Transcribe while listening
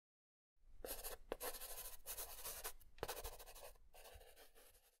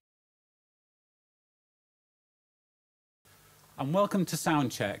and welcome to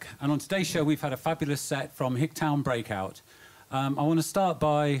Soundcheck. And on today's show, we've had a fabulous set from Hicktown Breakout. I want to start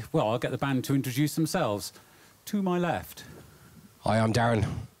by, well, I'll get the band to introduce themselves. To my left. Hi, I'm Darren.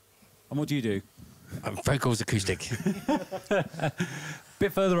 And what do you do? I'm vocals acoustic.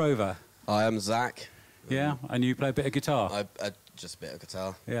 Bit further over. Hi, I'm Zach. Yeah, and you play a bit of guitar? Just a bit of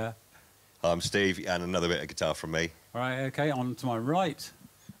guitar. Yeah. I'm Steve, and another bit of guitar from me. All right, okay, on to my right.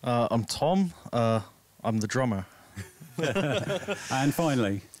 I'm Tom. I'm the drummer. And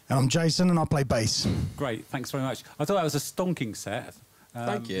finally... I'm Jason, and I play bass. Great, thanks very much. I thought that was a stonking set.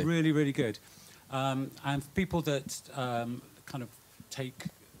 Thank you. Really, really good. And for people that kind of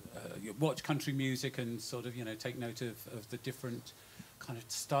watch country music and sort of, take note of the different kind of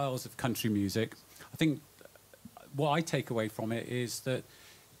styles of country music, I think what I take away from it is that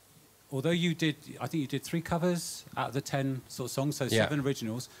although I think you did 3 covers out of the 10 sort of songs, so 7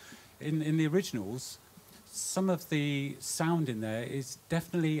 originals. In the originals, some of the sound in there is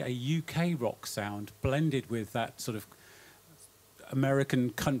definitely a UK rock sound blended with that sort of American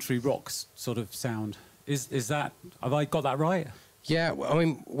country rock sort of sound. Is that, have I got that right? Yeah, well, I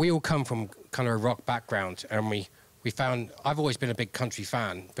mean, we all come from kind of a rock background, and we found, I've always been a big country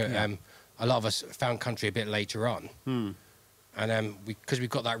fan, but a lot of us found country a bit later on. And because we've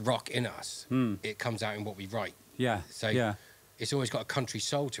got that rock in us, it comes out in what we write. Yeah, so it's always got a country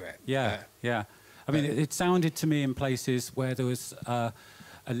soul to it. Yeah, yeah. I mean, it sounded to me in places where there was a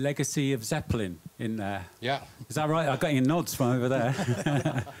legacy of Zeppelin in there. Yeah. Is that right? I'm getting nods from over there.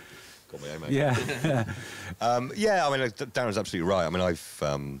 Got my own, mate. Yeah. Yeah, I mean, Darren's absolutely right. I mean, I've,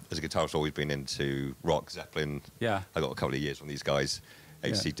 as a guitarist, always been into rock, Zeppelin. Yeah. I got a couple of years from these guys,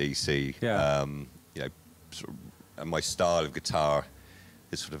 AC/DC. Yeah. Sort of, and my style of guitar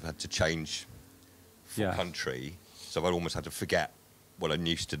has sort of had to change for country. So I've almost had to forget what I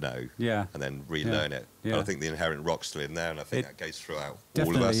used to know, and then relearn it. Yeah. But I think the inherent rock's still in there, and I think that goes throughout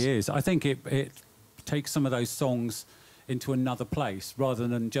all of us. Definitely is. I think it takes some of those songs into another place rather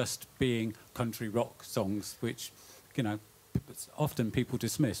than just being country rock songs, which often people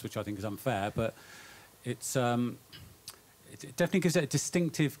dismiss, which I think is unfair. But it's it definitely gives it a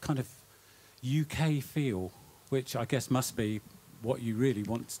distinctive kind of UK feel, which I guess must be what you really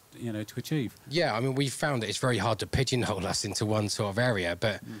want, to achieve. Yeah, I mean, we've found that it's very hard to pigeonhole us into one sort of area,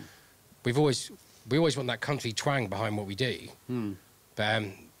 but we always want that country twang behind what we do. But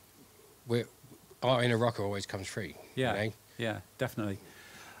our inner rocker always comes through. Yeah, yeah, definitely.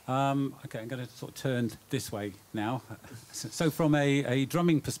 Okay, I'm going to sort of turn this way now. So from a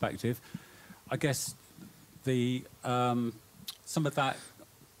drumming perspective, I guess the some of that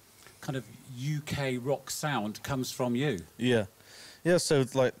kind of UK rock sound comes from you. Yeah. Yeah, so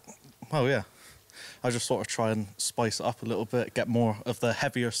I just sort of try and spice it up a little bit, get more of the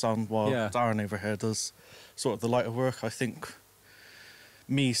heavier sound while Darren over here does sort of the lighter work. I think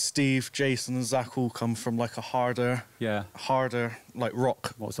me, Steve, Jason and Zach all come from like a harder like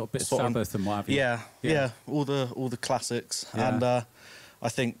rock. What sort of bit of Sabbath and what have you? Yeah, all the classics. Yeah. And I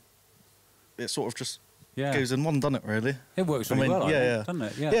think it sort of just goes in one, doesn't it, really? It works really well, doesn't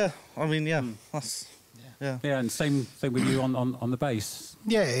it? Yeah. Yeah, I mean, that's... Yeah. Yeah, and same thing with you on the bass.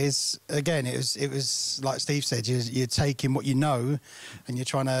 Yeah, it was like Steve said, you're taking what you know and you're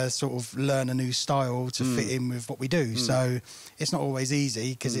trying to sort of learn a new style to fit in with what we do. So it's not always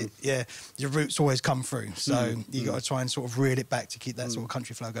easy because your roots always come through. So you got to try and sort of reel it back to keep that sort of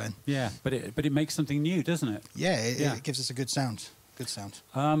country flow going. Yeah, but it makes something new, doesn't it? Yeah, it gives us a good sound. Good sound.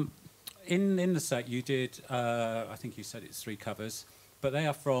 In the set you did, I think you said it's 3 covers, but they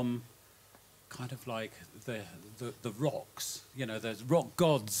are from kind of like the rocks, the rock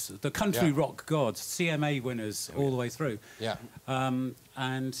gods, the country rock gods, CMA winners all the way through. Yeah. And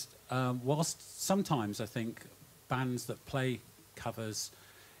whilst sometimes I think bands that play covers,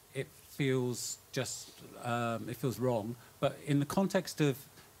 it feels wrong, but in the context of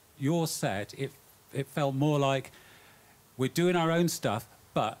your set, it felt more like we're doing our own stuff,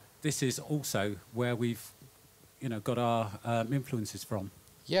 but this is also where we've got our influences from.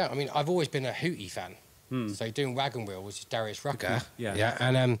 Yeah, I mean, I've always been a Hootie fan. So doing Wagon Wheel, which is Darius Rucker.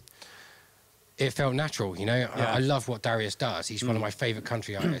 And it felt natural, I love what Darius does. He's one of my favourite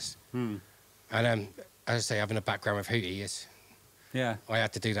country artists. And as I say, having a background with Hootie, I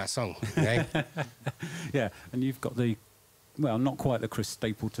had to do that song. Yeah, and you've got not quite the Chris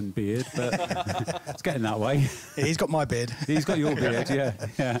Stapleton beard, but it's getting that way. Yeah, he's got my beard. He's got your beard,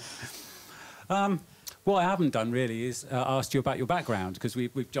 yeah. What I haven't done really is asked you about your background, because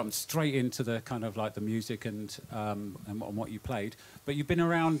we've jumped straight into the kind of like the music and what you played. But you've been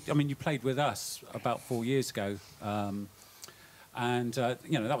around. I mean, you played with us about 4 years ago, And,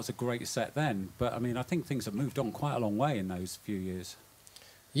 you know, that was a great set then. But, I mean, I think things have moved on quite a long way in those few years.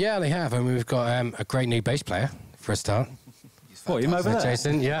 Yeah, they have. I mean, we've got a great new bass player, for a start. What, him over there?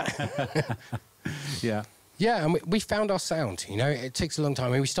 Jason, yeah. Yeah. Yeah, and we found our sound, you know. It takes a long time.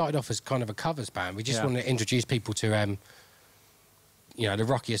 I mean, we started off as kind of a covers band. We just wanted to introduce people to, you know, the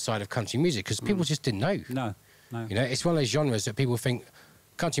rockier side of country music, because people just didn't know. No. You know, it's one of those genres that people think,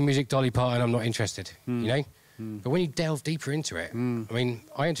 country music, Dolly Parton, I'm not interested, you know? But when you delve deeper into it, I mean,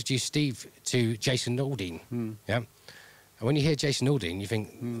 I introduced Steve to Jason Aldean, yeah? And when you hear Jason Aldean, you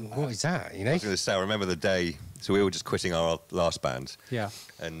think, what is that, you know? I was going to say, I remember the day, so we were just quitting our last band. Yeah.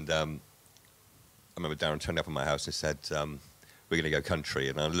 And I remember Darren turned up at my house and said, we're going to go country.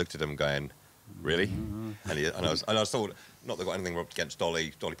 And I looked at him going, really? And I thought, not that I've got anything against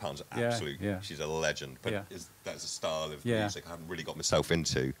Dolly. Dolly Parton's absolutely, she's a legend. But that's a style of music I haven't really got myself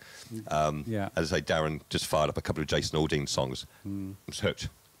into. As I say, Darren just fired up a couple of Jason Aldean songs. I was hooked,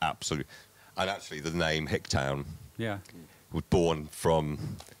 absolutely. And actually, the name Hicktown was born from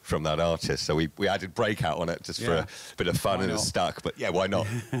that artist. So we added Breakout on it just for a bit of fun, and it stuck. But yeah, why not?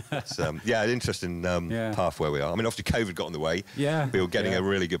 It's an interesting path where we are. I mean, obviously COVID got in the way. Yeah. We were getting a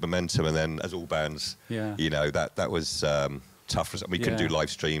really good momentum, and then as all bands, you know, that was tough for us. We couldn't do live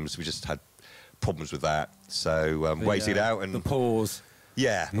streams. We just had problems with that. So waited out and the pause.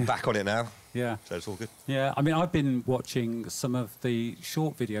 Yeah, we're back on it now. Yeah. So it's all good. Yeah, I mean, I've been watching some of the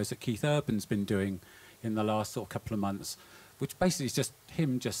short videos that Keith Urban's been doing in the last sort of couple of months, which basically is just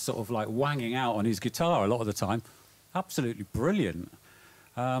him just sort of like wanging out on his guitar a lot of the time. Absolutely brilliant.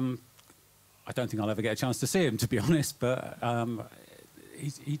 I don't think I'll ever get a chance to see him, to be honest, but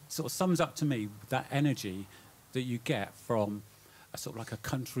he sort of sums up to me that energy that you get from a sort of like a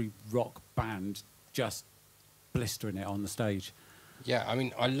country rock band just blistering it on the stage. Yeah, I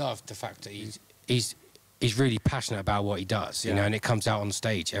mean, I love the fact that he's really passionate about what he does, you know, and it comes out on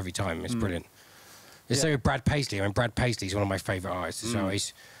stage every time. It's brilliant. The same with Brad Paisley. I mean, Brad Paisley's one of my favourite artists. So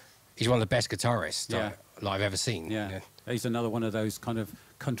he's one of the best guitarists that I've ever seen. Yeah. He's another one of those kind of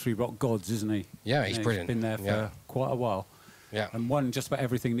country rock gods, isn't he? Yeah, he's brilliant. He's been there for quite a while. Yeah. And won just about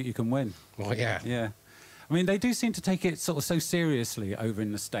everything that you can win. Well, yeah. Yeah. I mean, they do seem to take it sort of so seriously over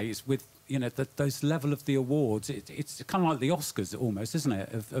in the States with, you know, those level of the awards. It's kind of like the Oscars almost, isn't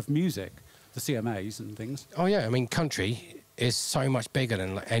it, of music, the CMAs and things. Oh, yeah. I mean, country is so much bigger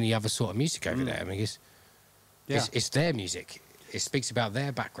than like any other sort of music over there. I mean, it's their music. It speaks about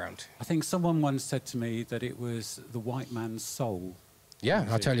their background. I think someone once said to me that it was the white man's soul. Yeah,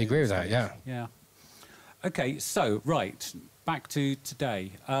 I totally agree with that, yeah. Yeah. Okay, so, right, back to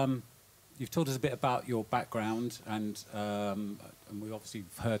today. You've told us a bit about your background, and we obviously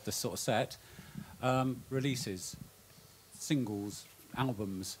heard the sort of set. Releases, singles,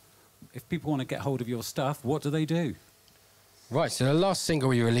 albums. If people want to get hold of your stuff, what do they do? Right, so the last single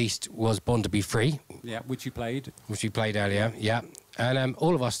we released was Born to Be Free. Yeah, which you played. Which we played earlier, yeah. And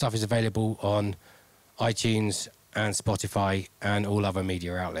all of our stuff is available on iTunes and Spotify and all other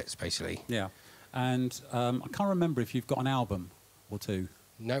media outlets, basically. Yeah. And I can't remember if you've got an album or two.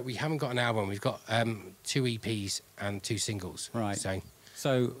 No, we haven't got an album. We've got 2 EPs and 2 singles. Right.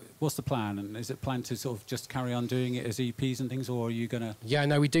 So what's the plan? And is it planned to sort of just carry on doing it as EPs and things, or are you going to... Yeah,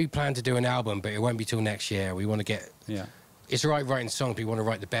 no, we do plan to do an album, but it won't be till next year. We want to get... Yeah. It's all right writing songs, but we want to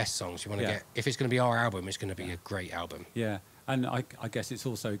write the best songs. We want to get... If it's going to be our album, it's going to be a great album. Yeah, and I guess it's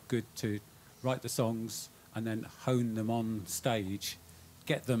also good to write the songs and then hone them on stage,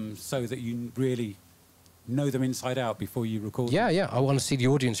 get them so that you really know them inside out before you record them. Yeah, I want to see the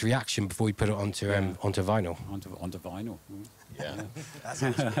audience reaction before we put it onto vinyl. Onto vinyl. Yeah. That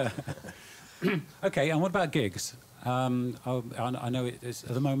sounds good. Okay, and what about gigs? I know it's,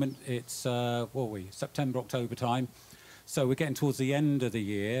 at the moment it's September, October time. So we're getting towards the end of the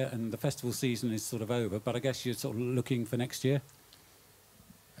year, and the festival season is sort of over. But I guess you're sort of looking for next year.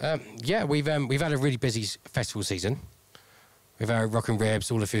 Yeah, we've had a really busy festival season. We've had Rock and Ribs,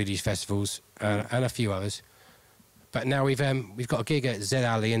 all the foodies festivals, and a few others. But now we've got a gig at Z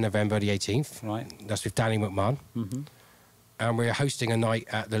Alley in November the 18th. Right. That's with Danny McMahon. Mm-hmm. And we're hosting a night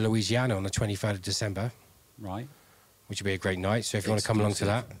at the Louisiana on the 23rd of December. Right. Which will be a great night. So if you want to come along to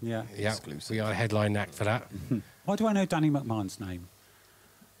that, yeah, we are a headline act for that. Why do I know Danny McMahon's name?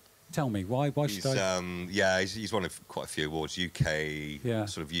 Tell me, why should I? He's won quite a few awards.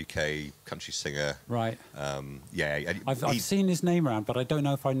 Sort of UK country singer. Right. I've seen his name around, but I don't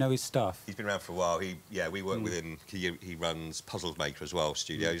know if I know his stuff. He's been around for a while. We work with him. He runs Puzzle Maker as well,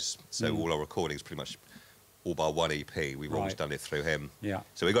 studios. So all our recordings, pretty much all by one EP. We've always done it through him. Yeah.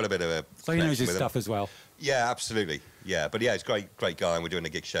 So we got a bit of a. So he knows his stuff as well. Yeah, absolutely. Yeah, but yeah, he's a great guy, and we're doing a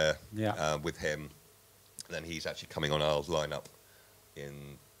gig share with him. And then he's actually coming on our lineup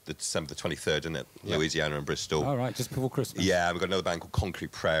in December the 23rd, isn't it? Yep. Louisiana and Bristol. All right, just before Christmas. Yeah, we've got another band called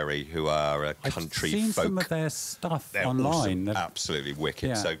Concrete Prairie, who are a country folk. I've seen some of their stuff online. Awesome. Absolutely wicked.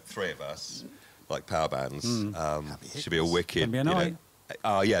 Yeah. So 3 of us, like power bands, should be a wicked. Can be a night.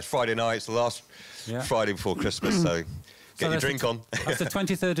 Yeah, it's Friday night. It's the last Friday before Christmas, so get your drink on. That's the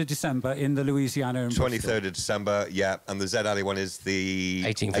 23rd of December in the Louisiana and 23rd of December, yeah. And the Z Alley one is the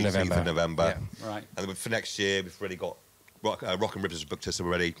 18th of November. Yeah. Right. And then for next year, we've already got Rock and Rivers booked us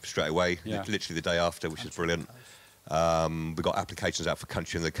already straight away, literally the day after, which is brilliant. We've got applications out for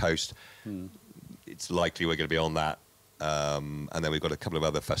Country on the Coast. It's likely we're going to be on that. And then we've got a couple of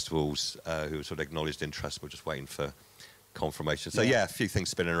other festivals who have sort of acknowledged interest. We're just waiting for confirmation. So, a few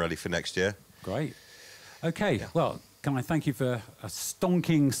things spinning ready for next year. Great. OK, well, can I thank you for a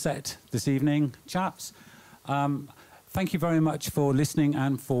stonking set this evening, chaps. Thank you very much for listening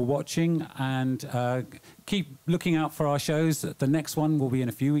and for watching, and keep looking out for our shows. The next one will be in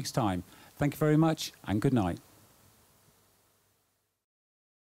a few weeks' time. Thank you very much, and good night.